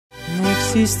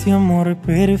existe amor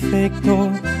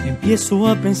perfecto. Empiezo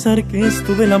a pensar que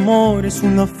esto del amor es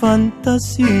una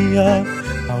fantasía.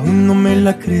 Aún no me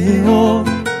la creo,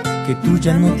 que tú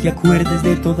ya no te acuerdes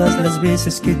de todas las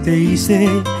veces que te hice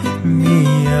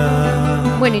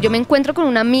mía. Bueno, yo me encuentro con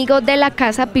un amigo de la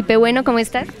casa, Pipe Bueno, ¿cómo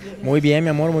estás? Muy bien,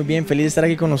 mi amor, muy bien, feliz de estar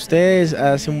aquí con ustedes.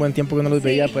 Hace un buen tiempo que no los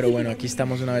veía, pero bueno, aquí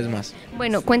estamos una vez más.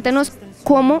 Bueno, cuéntanos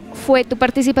cómo fue tu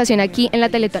participación aquí en la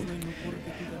Teletón.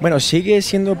 Bueno, sigo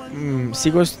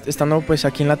estando pues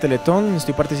aquí en la Teletón,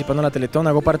 estoy participando en la Teletón,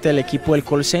 hago parte del equipo del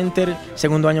call center,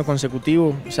 segundo año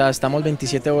consecutivo, o sea, estamos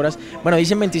 27 horas, bueno,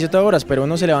 dicen 27 horas, pero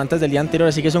uno se levanta desde el día anterior,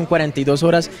 así que son 42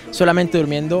 horas, solamente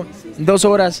durmiendo 2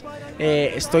 horas,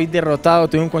 estoy derrotado,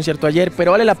 tuve un concierto ayer, pero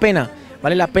vale la pena.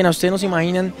 Vale la pena, ustedes no se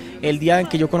imaginan el día en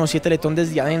que yo conocí Teletón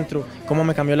desde adentro, cómo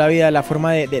me cambió la vida, la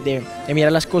forma de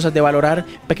mirar las cosas, de valorar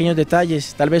pequeños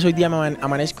detalles. Tal vez hoy día me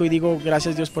amanezco y digo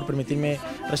gracias Dios por permitirme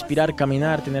respirar,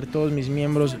 caminar, tener todos mis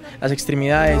miembros, las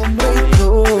extremidades.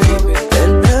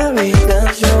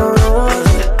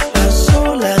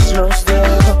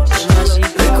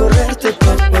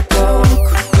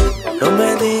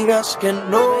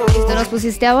 Esto nos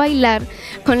pusiste a bailar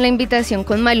con la invitación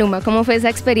con Maluma, ¿cómo fue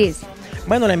esa experiencia?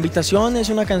 Bueno, la invitación es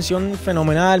una canción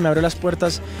fenomenal, me abrió las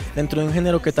puertas dentro de un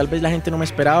género que tal vez la gente no me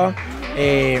esperaba,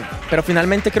 pero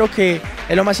finalmente creo que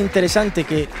es lo más interesante,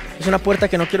 que es una puerta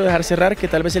que no quiero dejar cerrar, que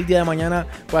tal vez el día de mañana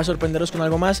pueda sorprenderos con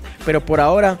algo más, pero por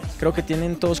ahora creo que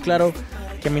tienen todos claro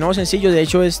que mi nuevo sencillo, de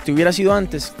hecho, Te hubiera sido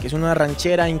antes, que es una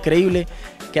ranchera increíble,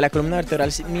 que la columna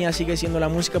vertebral mía sigue siendo la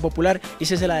música popular, y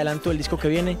ese es el adelanto del disco que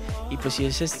viene, y pues si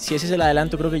ese es el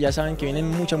adelanto, creo que ya saben que viene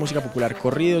mucha música popular,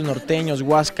 corridos, norteños,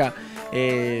 huasca,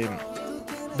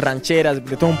 rancheras,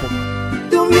 de todo un poco.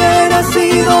 Te hubiera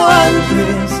sido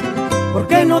antes, ¿por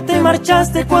qué no te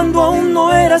marchaste cuando aún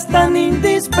no eras tan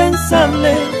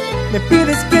indispensable? Me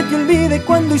pides que te olvide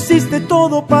cuando hiciste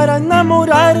todo para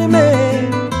enamorarme.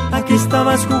 ¿A qué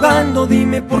estabas jugando?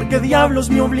 Dime por qué diablos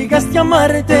me obligaste a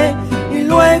amarte y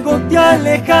luego te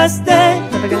alejaste.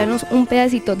 Regálanos un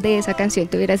pedacito de esa canción,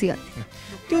 Te hubiera sido antes.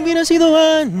 Te hubiera sido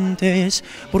antes,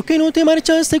 ¿por qué no te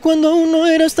marchaste cuando aún no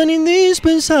eras tan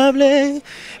indispensable?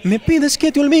 Me pides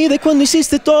que te olvide cuando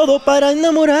hiciste todo para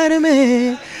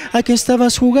enamorarme. ¿A qué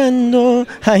estabas jugando?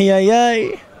 Ay, ay,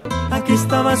 ay. ¿A qué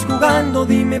estabas jugando?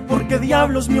 Dime por qué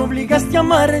diablos me obligaste a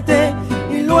amarte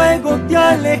y luego te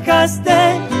alejaste.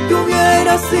 Te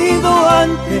hubiera sido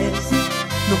antes.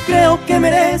 No creo que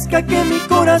merezca que mi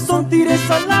corazón tires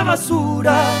a la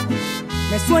basura.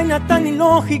 Me suena tan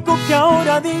ilógico que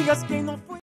ahora digas que no.